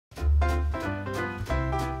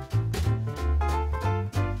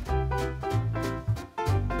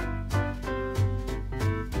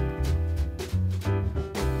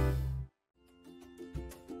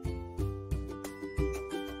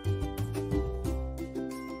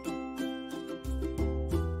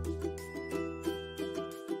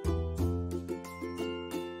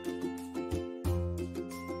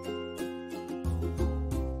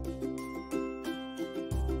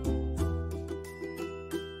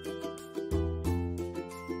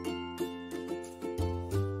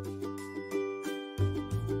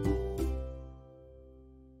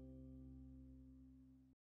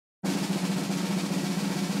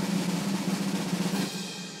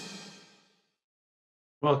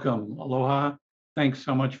Welcome. Aloha. Thanks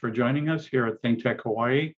so much for joining us here at ThinkTech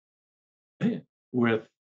Hawaii with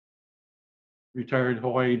retired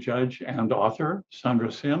Hawaii judge and author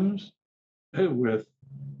Sandra Simms, with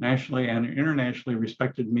nationally and internationally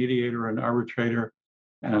respected mediator and arbitrator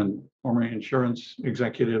and former insurance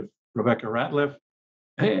executive Rebekah Ratliff,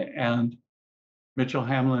 and Mitchell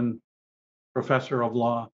Hamlin, professor of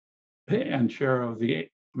law and chair of the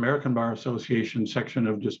American Bar Association section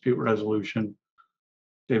of dispute resolution,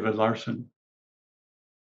 David Larson.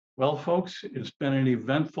 Well, folks, it's been an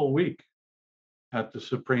eventful week at the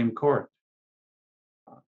Supreme Court.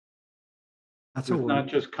 That's With not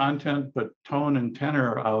just content, but tone and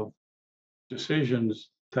tenor of decisions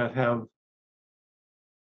that have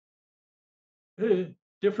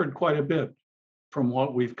differed quite a bit from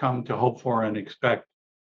what we've come to hope for and expect.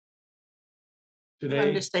 Today,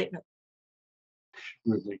 Understatement.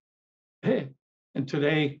 really. And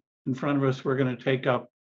today, in front of us, we're going to take up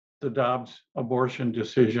the Dobbs abortion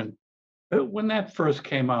decision. When that first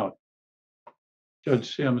came out,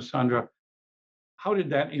 Judge Simms, Sandra, how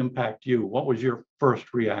did that impact you? What was your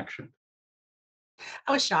first reaction?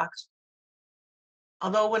 I was shocked.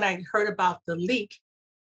 Although when I heard about the leak,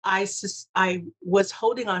 I was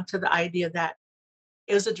holding on to the idea that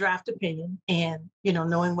it was a draft opinion, and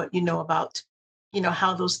knowing what you know about,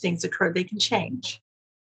 how those things occur, they can change,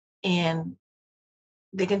 and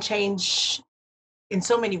they can change in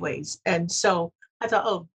so many ways. And so I thought,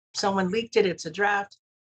 oh, someone leaked it. It's a draft.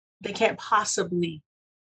 They can't possibly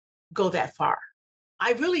go that far.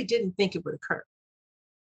 I really didn't think it would occur.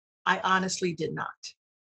 I honestly did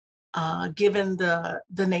not. Given the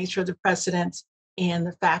nature of the precedents and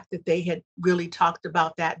the fact that they had really talked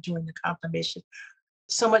about that during the confirmation,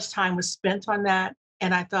 so much time was spent on that,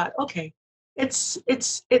 and I thought, okay, it's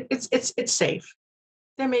safe.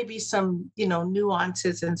 There may be some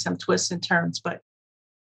nuances and some twists and turns, but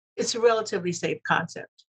it's a relatively safe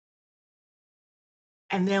concept.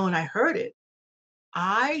 And then when I heard it,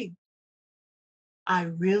 I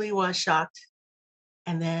really was shocked.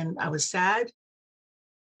 And then I was sad.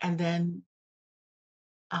 And then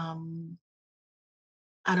I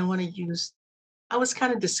don't want to use, I was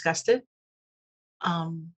kind of disgusted.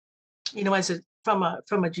 From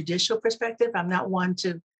a judicial perspective, I'm not one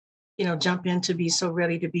to, jump in to be so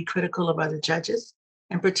ready to be critical of other judges,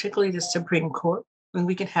 and particularly the Supreme Court, when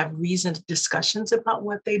we can have reasoned discussions about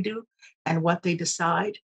what they do and what they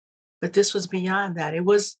decide. But this was beyond that.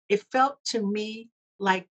 It felt to me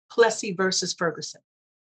like Plessy versus Ferguson.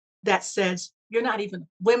 That says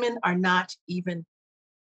women are not even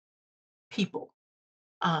people.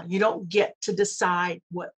 You don't get to decide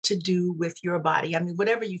what to do with your body. I mean,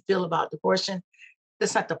 whatever you feel about abortion,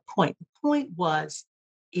 that's not the point. The point was,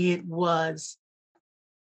 it was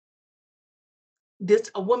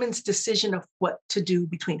a woman's decision of what to do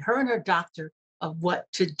between her and her doctor, of what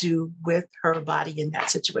to do with her body in that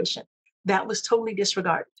situation. That was totally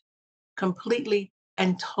disregarded, completely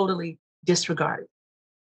and totally disregarded.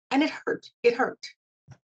 And it hurt. It hurt.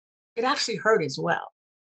 It actually hurt as well,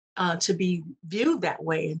 to be viewed that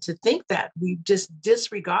way and to think that we just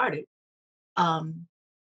disregarded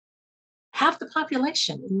half the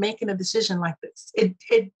population in making a decision like this.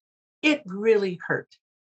 It really hurt.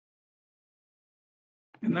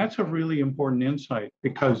 And that's a really important insight,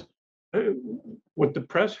 because what the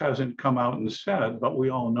press hasn't come out and said, but we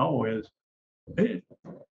all know, is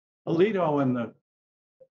Alito and the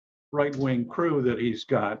right-wing crew that he's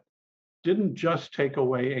got didn't just take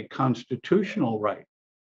away a constitutional right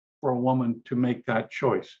for a woman to make that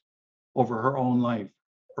choice over her own life,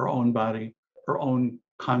 her own body, her own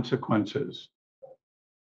consequences.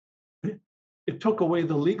 It took away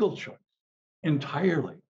the legal choice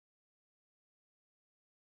entirely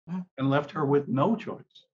and left her with no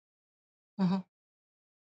choice. Mm-hmm.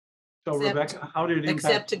 So, Rebekah, how did it impact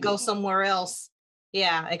except to go somewhere else?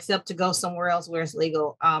 Yeah, except to go somewhere else where it's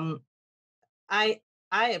legal. I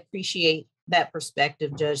appreciate that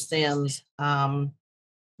perspective, Judge Simms,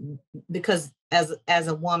 because as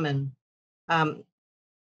a woman,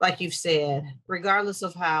 like you've said, regardless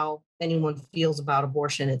of how anyone feels about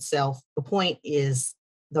abortion itself, the point is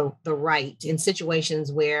the right in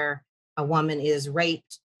situations where a woman is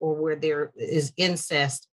raped, or where there is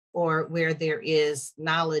incest, or where there is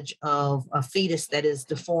knowledge of a fetus that is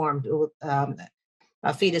deformed,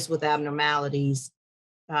 a fetus with abnormalities,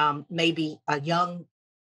 maybe a young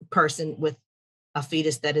person with a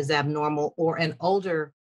fetus that is abnormal, or an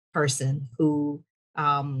older person who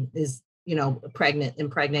is,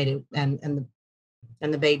 impregnated, and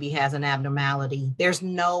the baby has an abnormality. There's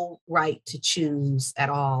no right to choose at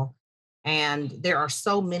all. And there are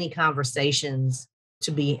so many conversations to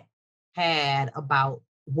be had about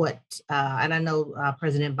and I know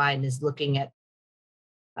President Biden is looking at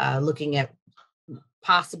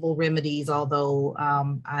possible remedies, although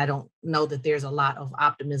I don't know that there's a lot of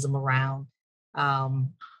optimism around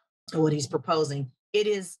what he's proposing.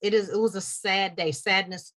 It was a sad day.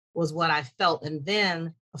 Sadness was what I felt. And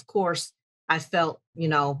then, of course, I felt,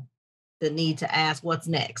 the need to ask what's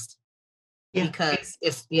next. Yeah. Because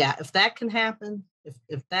if that can happen,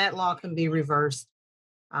 if that law can be reversed,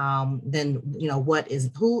 then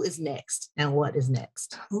who is next and what is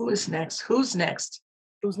next? Who is next? Who's next?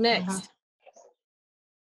 Who's next?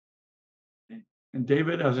 And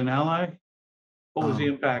David, as an ally, what was the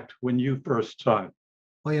impact when you first saw it?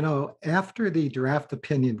 Well, after the draft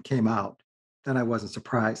opinion came out, then I wasn't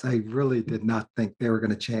surprised. I really did not think they were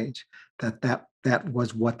going to change, that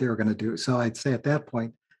was what they were going to do. So I'd say at that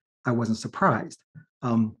point, I wasn't surprised.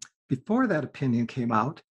 Before that opinion came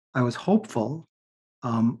out, I was hopeful,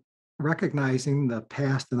 recognizing the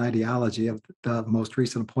past and ideology of the most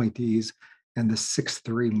recent appointees and the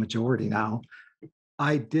 6-3 majority now.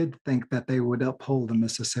 I did think that they would uphold the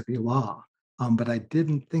Mississippi law, but I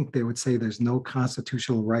didn't think they would say there's no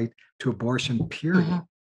constitutional right to abortion, period. Mm-hmm.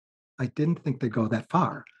 I didn't think they'd go that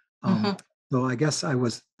far. So I guess I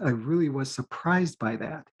really was surprised by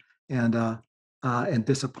that and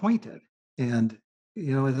disappointed. And,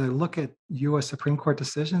 as I look at U.S. Supreme Court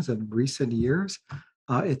decisions in recent years,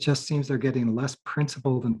 it just seems they're getting less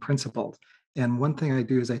principled and principled. And one thing I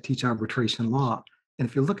do is I teach arbitration law. And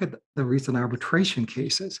if you look at the recent arbitration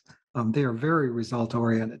cases, they are very result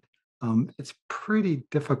oriented. It's pretty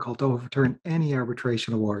difficult to overturn any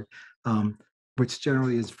arbitration award, which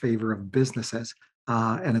generally is in favor of businesses.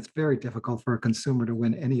 And it's very difficult for a consumer to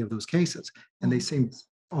win any of those cases. And they seem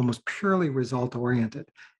almost purely result oriented.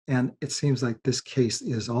 And it seems like this case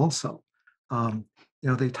is also.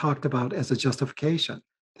 They talked about as a justification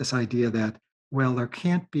this idea that, well, there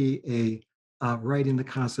can't be a right in the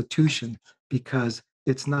Constitution because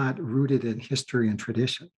it's not rooted in history and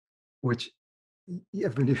tradition, which,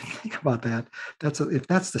 when you think about that, if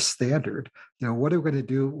that's the standard, what are we going to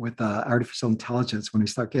do with artificial intelligence when we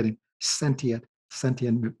start getting sentient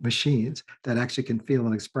machines that actually can feel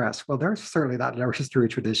and express? Well, they're certainly not in our history or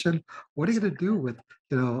tradition. What are you going to do with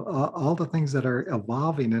all the things that are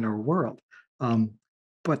evolving in our world?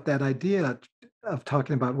 But that idea of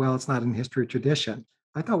talking about, well, it's not in history or tradition,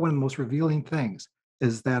 I thought one of the most revealing things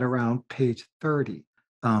is that around page 30,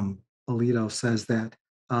 Alito says that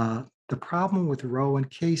the problem with Roe and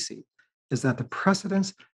Casey is that the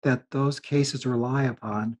precedents that those cases rely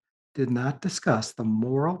upon did not discuss the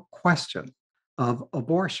moral question of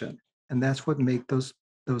abortion. And that's what made those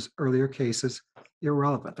earlier cases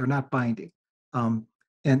irrelevant. They're not binding. And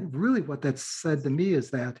really what that said to me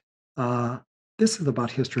is that this is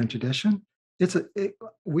about history and tradition.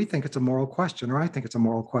 We think it's a moral question, or I think it's a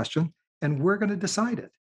moral question, and we're going to decide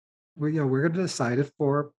it. We're going to decide it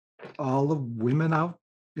for all the women out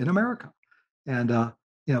in America. And,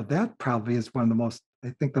 that probably is one of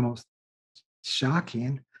the most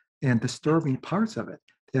shocking and disturbing parts of it.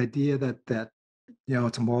 The idea that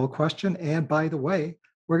it's a moral question. And by the way,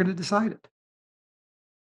 we're going to decide it.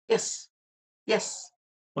 Yes. Yes.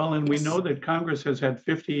 Well, and we know that Congress has had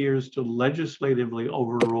 50 years to legislatively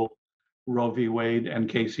overrule Roe v. Wade and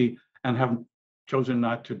Casey and have chosen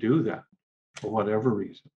not to do that for whatever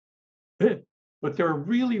reason. But there are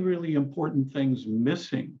really, really important things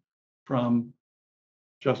missing from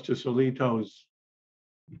Justice Alito's,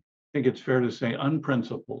 I think it's fair to say,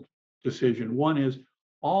 unprincipled decision. One is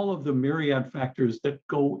all of the myriad factors that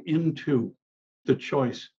go into the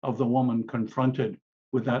choice of the woman confronted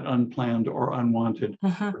with that unplanned or unwanted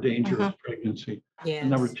or dangerous pregnancy. Yes. And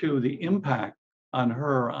number two, the impact on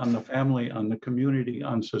her, on the family, on the community,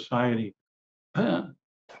 on society,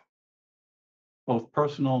 both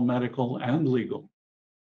personal, medical, and legal.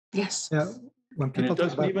 Yes. Yeah. When And people it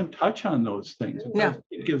doesn't even touch on those things.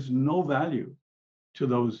 It gives no value to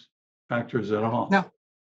those factors at all. No.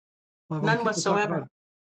 None whatsoever.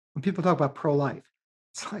 When people talk about pro-life,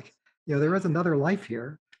 it's like, there is another life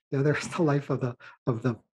here. There's the life of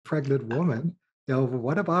the pregnant woman.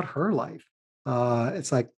 What about her life?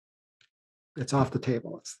 It's like it's off the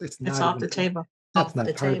table. It's not It's off the table. That's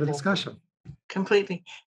not part of the discussion. Completely.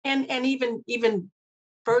 And even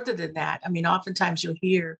further than that, I mean, oftentimes you'll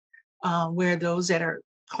hear where those that are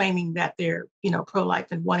claiming that they're, pro-life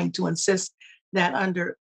and wanting to insist that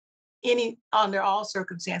under all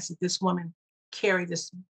circumstances, this woman carry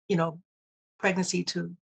this, pregnancy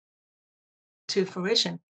to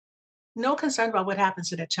fruition. No concern about what happens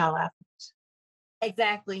to that child afterwards.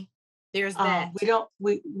 Exactly. There's that. We don't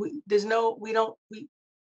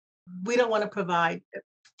want to provide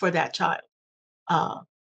for that child.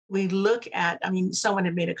 we look at, I mean, someone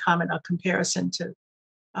had made a comment, a comparison to,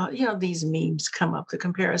 these memes come up, the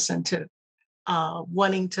comparison to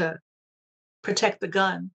wanting to protect the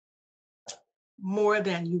gun more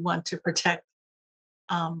than you want to protect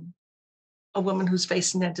um, a woman who's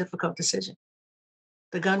facing a difficult decision.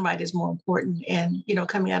 The gun right is more important. And,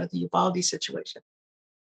 coming out of the Uvalde situation,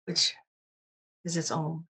 which is its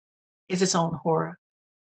own horror.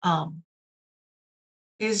 Um,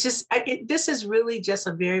 it's just, this is really just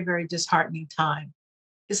a very, very disheartening time.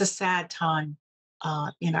 It's a sad time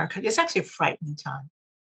in our country. It's actually a frightening time.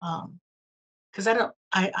 Because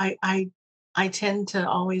I tend to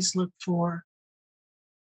always look for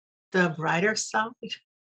the brighter side,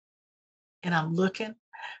 and I'm looking.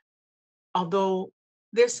 Although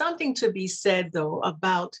there's something to be said, though,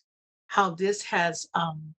 about how this has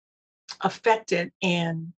affected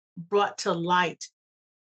and brought to light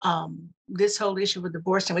this whole issue with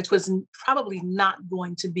abortion, which was probably not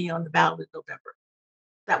going to be on the ballot in November.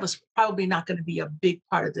 That was probably not going to be a big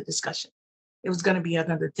part of the discussion. It was going to be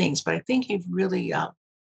other things. But I think you've really,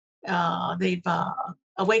 they've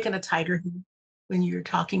awakened a tiger when you're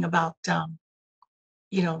talking about,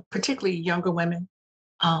 particularly younger women,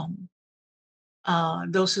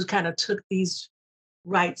 those who kind of took these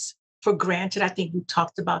rights for granted. I think we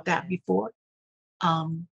talked about that before.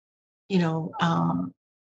 You know,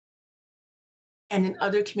 and in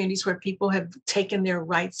other communities where people have taken their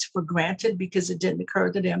rights for granted because it didn't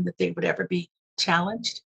occur to them that they would ever be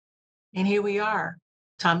challenged. And here we are.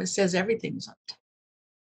 Thomas says everything's on the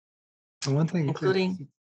And one thing, including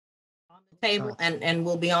On the table and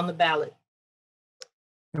will be on the ballot.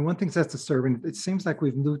 and one thing that's disturbing, it seems like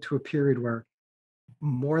we've moved to a period where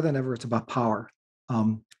more than ever it's about power.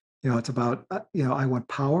 It's about, I want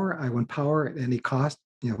power at any cost.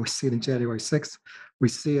 We see it in January 6th. We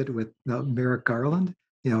see it with Merrick Garland.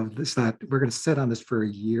 This that we're going to sit on this for a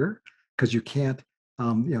year because you can't,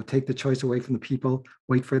 take the choice away from the people,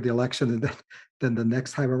 wait for the election, and then the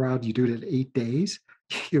next time around you do it in 8 days.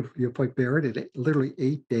 You appoint Barrett at literally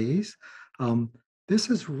 8 days. This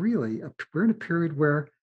is really we're in a period where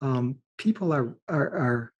people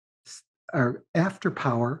are after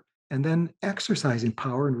power and then exercising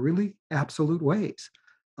power in really absolute ways.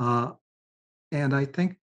 And I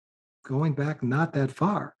think going back not that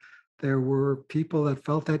far, there were people that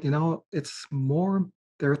felt that,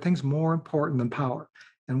 there are things more important than power.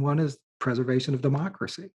 And one is preservation of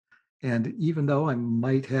democracy. And even though I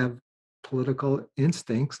might have political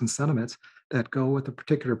instincts and sentiments that go with a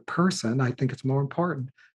particular person, I think it's more important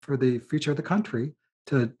for the future of the country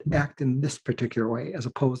to act in this particular way as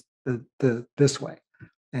opposed to this way.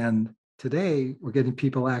 And today we're getting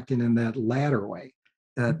people acting in that latter way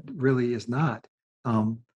that really is not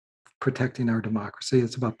protecting our democracy.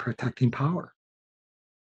 It's about protecting power.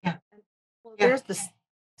 yeah. Well, Yeah. there's the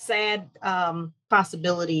sad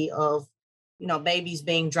possibility of, babies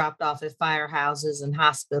being dropped off at firehouses and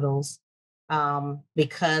hospitals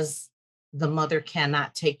because the mother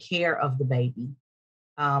cannot take care of the baby.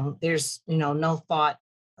 There's, no thought,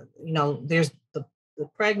 there's the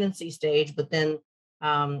pregnancy stage, but then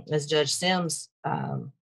as Judge Simms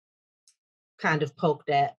kind of poked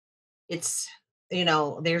at, it's,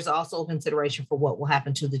 there's also consideration for what will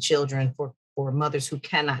happen to the children for mothers who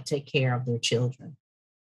cannot take care of their children.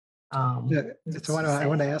 So I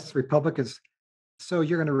want to ask the Republicans, so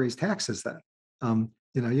you're going to raise taxes then?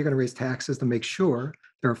 You're going to raise taxes to make sure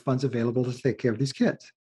there are funds available to take care of these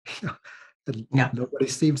kids. Yeah. Nobody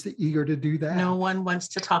seems eager to do that. No one wants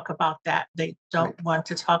to talk about that. They don't want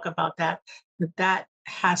to talk about that. But that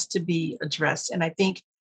has to be addressed. And I think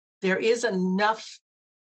there is enough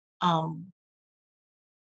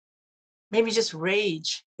maybe just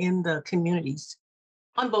rage in the communities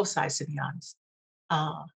on both sides, to be honest,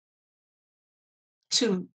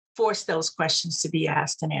 to force those questions to be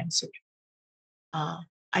asked and answered.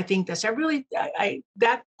 I think that's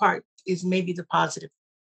that part is maybe the positive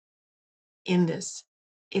in this,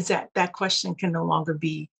 is that question can no longer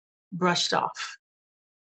be brushed off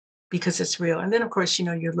because it's real. And then, of course,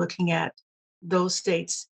 you're looking at those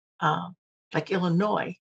states like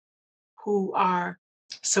Illinois, who are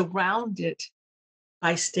surrounded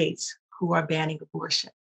by states who are banning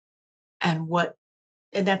abortion. And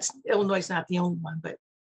that's Illinois is not the only one, but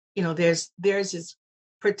theirs is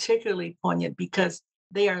particularly poignant because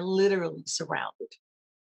they are literally surrounded.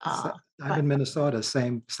 I'm in Minnesota,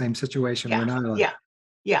 same situation.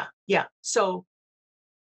 Yeah. So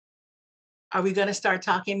are we going to start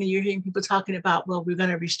talking? And you're hearing people talking about, well, we're going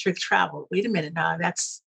to restrict travel. Wait a minute now,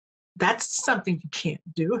 that's something you can't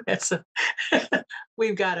do.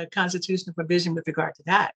 We've got a constitutional provision with regard to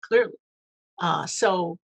that, clearly.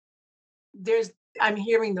 So I'm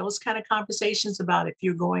hearing those kind of conversations about if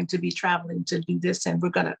you're going to be traveling to do this and we're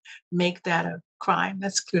going to make that a crime.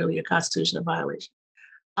 That's clearly a constitutional violation.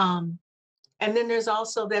 And then there's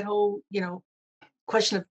also that whole,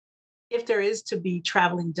 question of if there is to be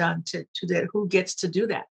traveling done to that, who gets to do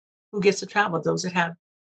that? Who gets to travel? Those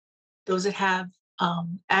that have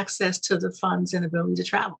access to the funds and ability to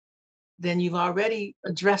travel. Then you've already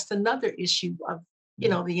addressed another issue of,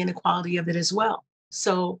 the inequality of it as well.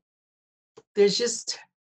 So there's just,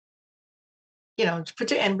 and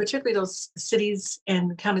particularly those cities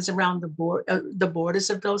and counties around the borders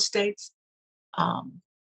of those states,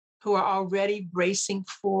 who are already bracing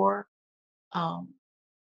for,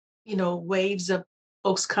 waves of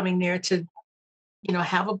folks coming there to,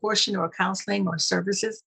 have abortion or counseling or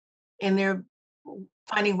services, and they're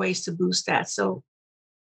finding ways to boost that. So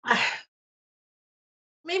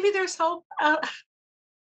maybe there's hope.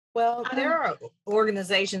 Well, I there don't- are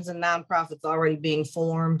organizations and nonprofits already being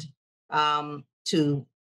formed to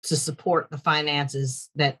support the finances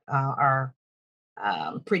that are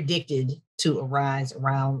predicted to arise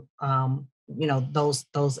around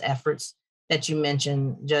those efforts that you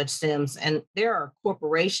mentioned, Judge Sims. And there are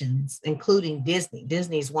corporations, including Disney.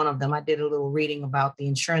 Disney is one of them. I did a little reading about the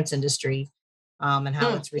insurance industry and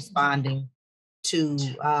how it's responding to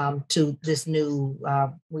this new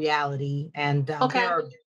reality. And Okay.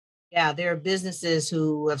 there are businesses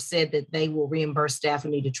who have said that they will reimburse staff who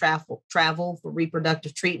need to travel for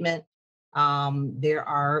reproductive treatment. There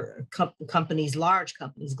are companies, large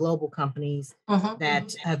companies, global companies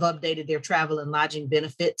that have updated their travel and lodging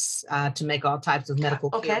benefits to make all types of medical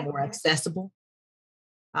care Okay. more accessible.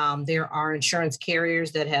 There are insurance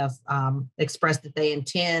carriers that have expressed that they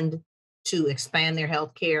intend to expand their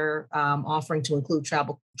health care offering to include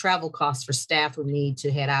travel costs for staff who need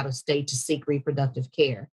to head out of state to seek reproductive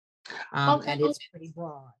care. And it's pretty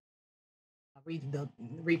broad. The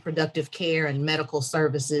reproductive care and medical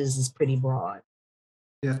services is pretty broad.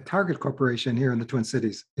 Yeah, Target Corporation here in the Twin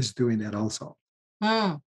Cities is doing that also.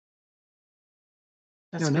 That's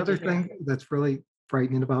good to Another hear. thing that's really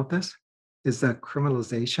frightening about this is the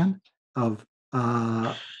criminalization of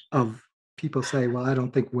people say, well, I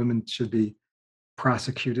don't think women should be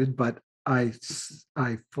prosecuted, but I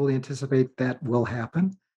fully anticipate that will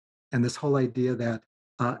happen. And this whole idea that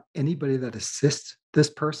anybody that assists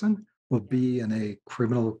this person will be in a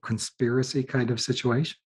criminal conspiracy kind of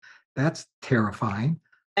situation. That's terrifying.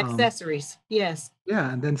 Accessories, yes.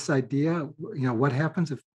 Yeah, and then this idea, what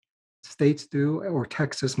happens if states do, or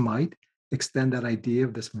Texas might extend that idea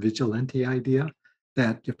of this vigilante idea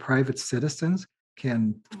that your private citizens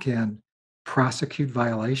can prosecute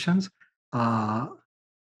violations, and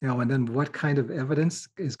then what kind of evidence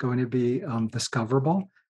is going to be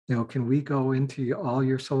discoverable? Can we go into all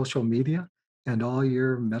your social media and all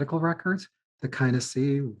your medical records to kind of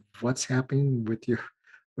see what's happening with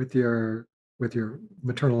your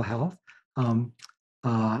maternal health?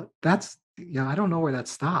 That's I don't know where that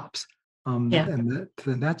stops. Yeah. And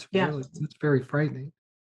that's that's very frightening.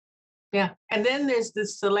 Yeah. And then there's the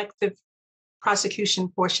selective prosecution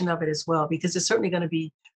portion of it as well, because it's certainly going to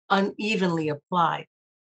be unevenly applied.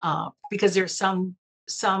 Because there's some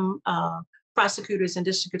prosecutors and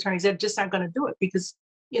district attorneys that just aren't going to do it because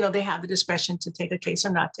they have the discretion to take a case or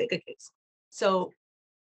not take a case. So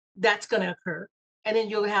that's going to occur, and then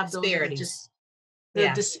you'll have those that just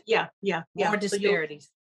More So disparities.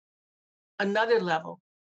 another level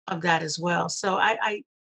of that as well. So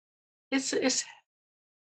it's a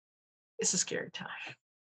scary time.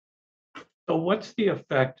 So what's the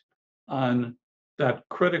effect on that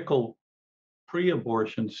critical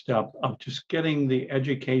pre-abortion step of just getting the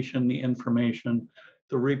education, the information,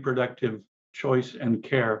 the reproductive choice and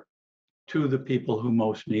care to the people who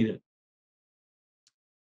most need it?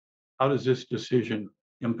 How does this decision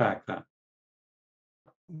impact that?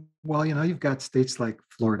 Well, you've got states like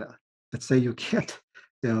Florida that say you can't,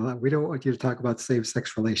 we don't want you to talk about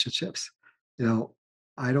same-sex relationships.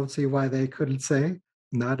 I don't see why they couldn't say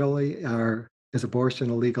not only is abortion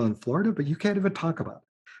illegal in Florida, but you can't even talk about it.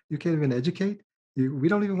 You can't even educate. We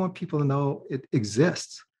don't even want people to know it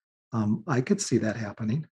exists. I could see that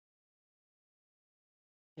happening.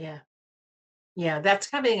 Yeah, that's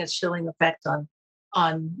having a chilling effect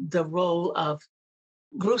on the role of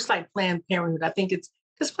groups like Planned Parenthood. I think it's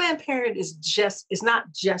because Planned Parenthood is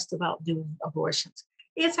not just about doing abortions.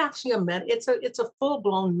 It's actually it's a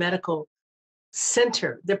full-blown medical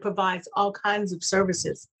center that provides all kinds of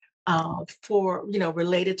services for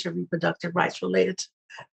related to reproductive rights, related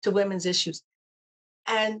to women's issues.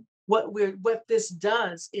 And what this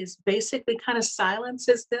does is basically kind of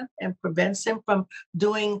silences them and prevents them from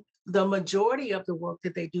doing the majority of the work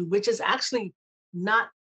that they do, which is actually not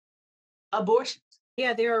abortion.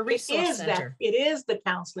 Yeah, they're a It resource is that. center. It is the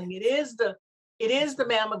counseling. It is the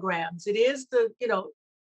mammograms. It is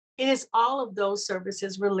it is all of those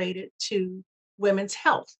services related to women's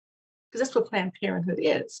health, because that's what Planned Parenthood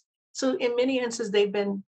is. So in many instances, they've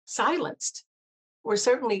been silenced, or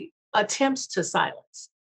certainly attempts to silence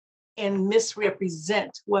and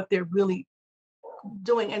misrepresent what they're really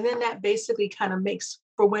doing. And then that basically kind of makes,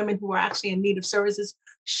 for women who are actually in need of services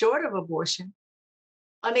short of abortion,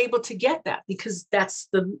 unable to get that, because that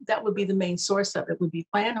would be the main source of it, would be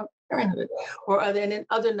Planned Parenthood or other, and then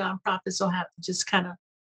other nonprofits will have to just kind of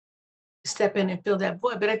step in and fill that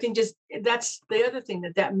void. But I think just that's the other thing,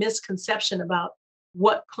 that misconception about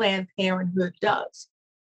what Planned Parenthood does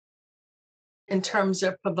in terms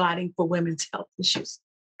of providing for women's health issues,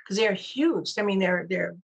 because they're huge. I mean,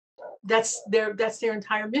 that's their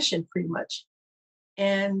entire mission pretty much,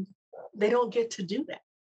 and they don't get to do that.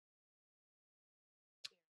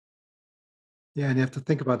 Yeah, and you have to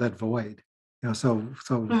think about that void. So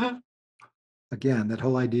Mhm, again, that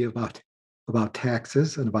whole idea about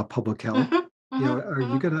taxes and about public health. mhm, Are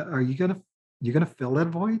you mhm. gonna fill that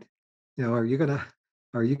void? Are you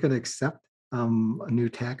gonna accept a new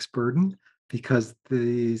tax burden because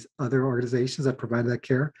these other organizations that provide that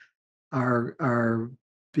care are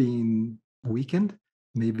being weakened,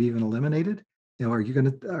 maybe even eliminated? Are you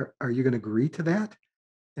gonna agree to that?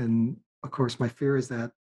 And of course, my fear is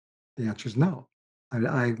that the answer is no.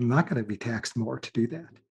 I'm not going to be taxed more to do that.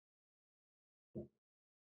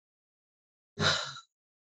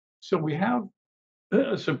 So we have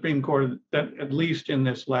a Supreme Court that, at least in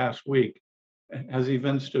this last week, has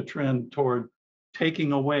evinced a trend toward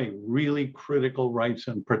taking away really critical rights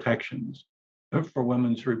and protections for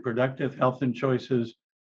women's reproductive health and choices,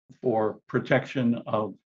 for protection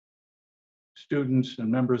of students and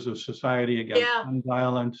members of society against Yeah, gun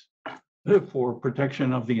violence, for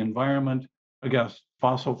protection of the environment against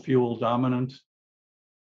fossil fuel dominance,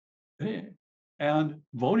 and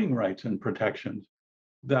voting rights and protections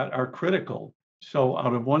that are critical. So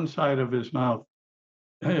out of one side of his mouth,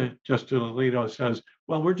 Justice Alito says,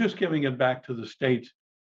 well, we're just giving it back to the states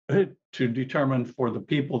to determine for the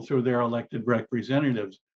people through their elected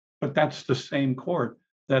representatives. But that's the same court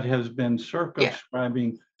that has been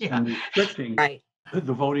circumscribing yeah. and restricting Right.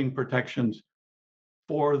 the voting protections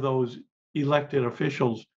for those elected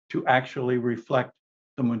officials to actually reflect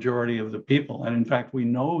the majority of the people. And in fact, we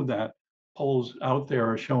know that polls out there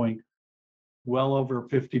are showing well over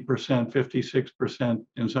 50%, 56%,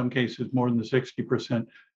 in some cases more than 60%,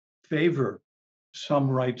 favor some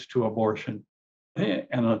rights to abortion, and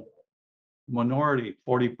a minority,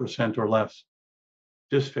 40% or less,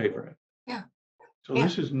 disfavor it. Yeah. So Yeah.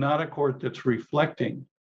 this is not a court that's reflecting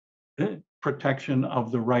protection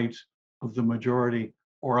of the rights of the majority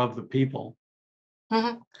or of the people.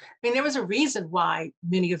 I mean, there was a reason why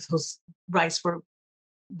many of those rights were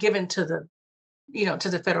given to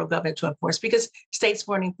the federal government to enforce, because states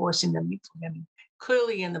weren't enforcing them equally. I mean,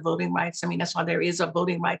 clearly in the voting rights, I mean, that's why there is a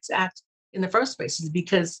Voting Rights Act in the first place, is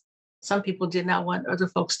because some people did not want other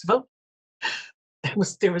folks to vote.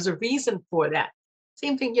 There was a reason for that.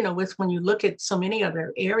 Same thing, with when you look at so many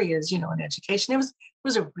other areas, in education, there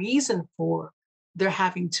was a reason for there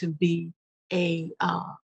having to be a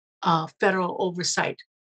federal oversight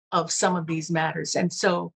of some of these matters. And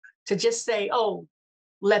so to just say, oh,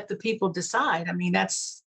 let the people decide. I mean,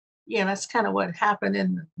 that's kind of what happened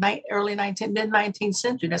in the early mid 19th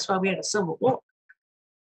century. That's why we had a civil war,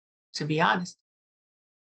 to be honest.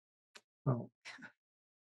 Well,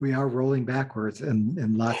 we are rolling backwards in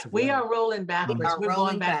lots of We ways. are rolling backwards. are We're rolling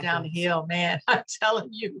going back down the backwards. hill, man. I'm telling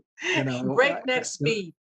you, You know, breakneck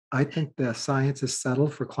speed. I think the science is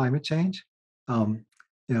settled for climate change.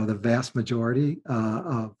 The vast majority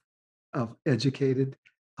of educated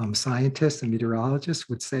scientists and meteorologists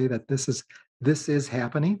would say that this is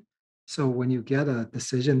happening. So when you get a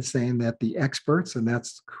decision saying that the experts, and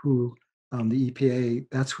that's who the EPA,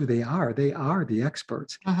 that's who they are the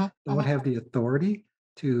experts, don't have the authority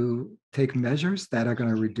to take measures that are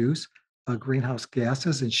going to reduce greenhouse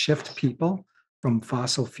gases and shift people from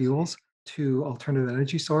fossil fuels to alternative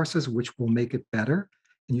energy sources, which will make it better.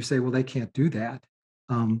 And you say, well, they can't do that.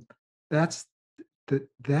 That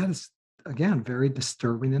is, again, very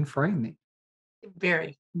disturbing and frightening.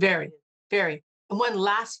 Very, very, very. And one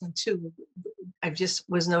last one too. I just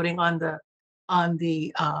was noting on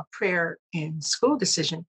the prayer in school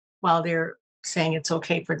decision, while they're saying it's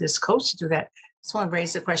okay for this coach to do that. I just want to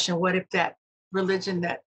raise the question: what if that religion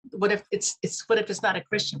what if it's not a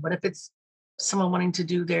Christian? What if it's someone wanting to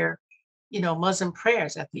do their, Muslim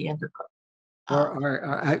prayers at the end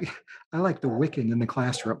I like the wicking in the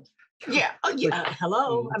classroom. Yeah. Oh, yeah.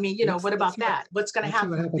 Hello. I mean, what about that? What's going to Let's see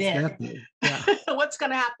what happen happens then? that day. Yeah. What's going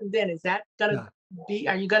to happen then? Is that going to be?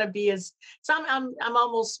 Are you going to be as? So I'm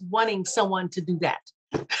almost wanting someone to do that,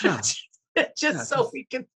 Yeah. just so we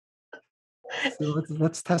can. So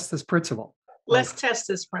let's test this principle. Let's test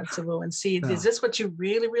this principle and see, is this what you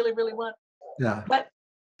really, really, really want? Yeah. But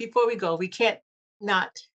before we go, we can't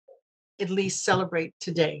not at least celebrate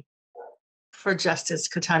today for Justice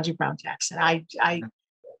Ketanji Brown Jackson. I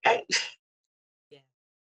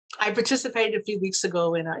participated a few weeks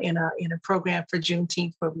ago in a program for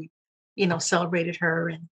Juneteenth where we, celebrated her,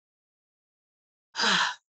 and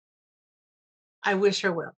I wish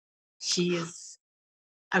her well.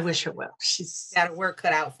 I wish her well. She's got her work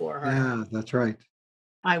cut out for her. Yeah, that's right.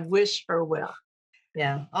 I wish her well.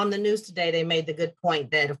 Yeah. On the news today, they made the good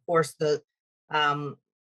point that, of course, the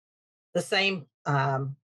same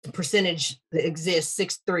percentage that exists,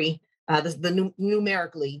 6-3,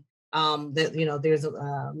 numerically, that, there's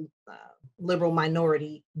a liberal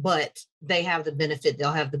minority, but they'll have the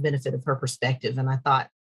benefit of her perspective. And I thought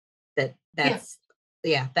that's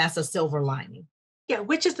a silver lining. Yeah,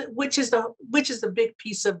 which is the big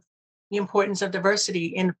piece of the importance of diversity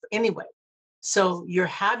in anyway. So you're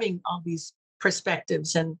having all these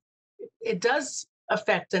perspectives, and it does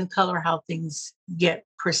affect and color how things get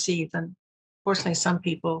perceived. And fortunately, some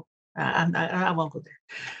people, I won't go there.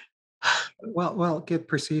 Well, get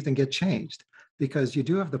perceived and get changed, because you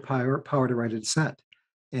do have the power to write a dissent.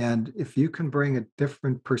 And if you can bring a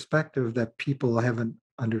different perspective that people haven't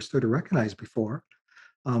understood or recognized before,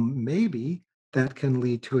 maybe that can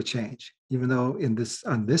lead to a change, even though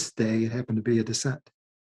on this day, it happened to be a dissent.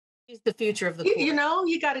 She's the future of the court. You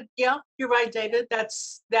got to, you're right, David.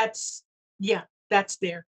 That's there. That's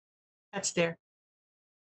there.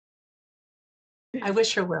 I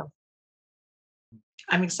wish her well.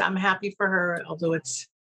 I'm happy for her, although it's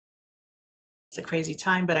a crazy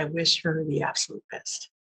time, but I wish her the absolute best.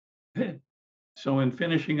 So in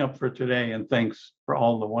finishing up for today, and thanks for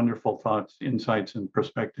all the wonderful thoughts, insights, and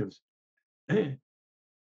perspectives,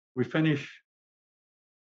 we finish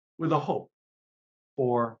with a hope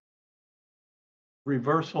for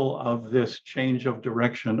reversal of this change of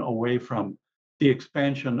direction away from the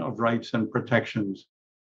expansion of rights and protections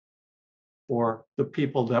for the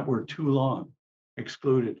people that were too long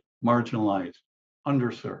excluded, marginalized,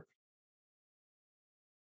 underserved.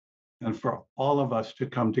 And for all of us to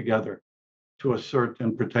come together to assert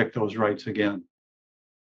and protect those rights again.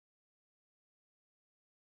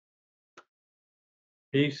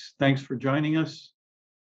 Peace. Thanks for joining us.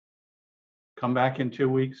 Come back in 2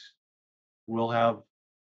 weeks. We'll have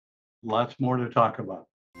lots more to talk about.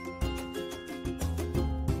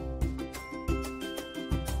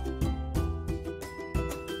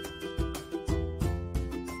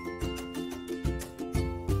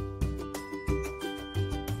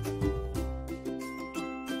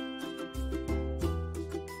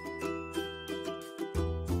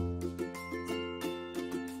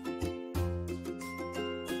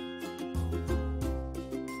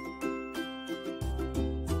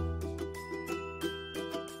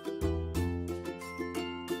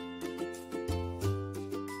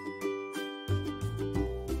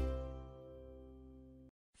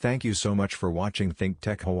 Thank you so much for watching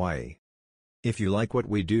ThinkTech Hawaii. If you like what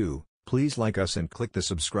we do, please like us and click the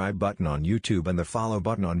subscribe button on YouTube and the follow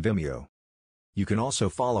button on Vimeo. You can also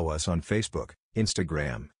follow us on Facebook,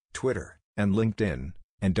 Instagram, Twitter, and LinkedIn,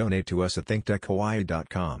 and donate to us at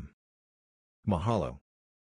thinktechhawaii.com. Mahalo.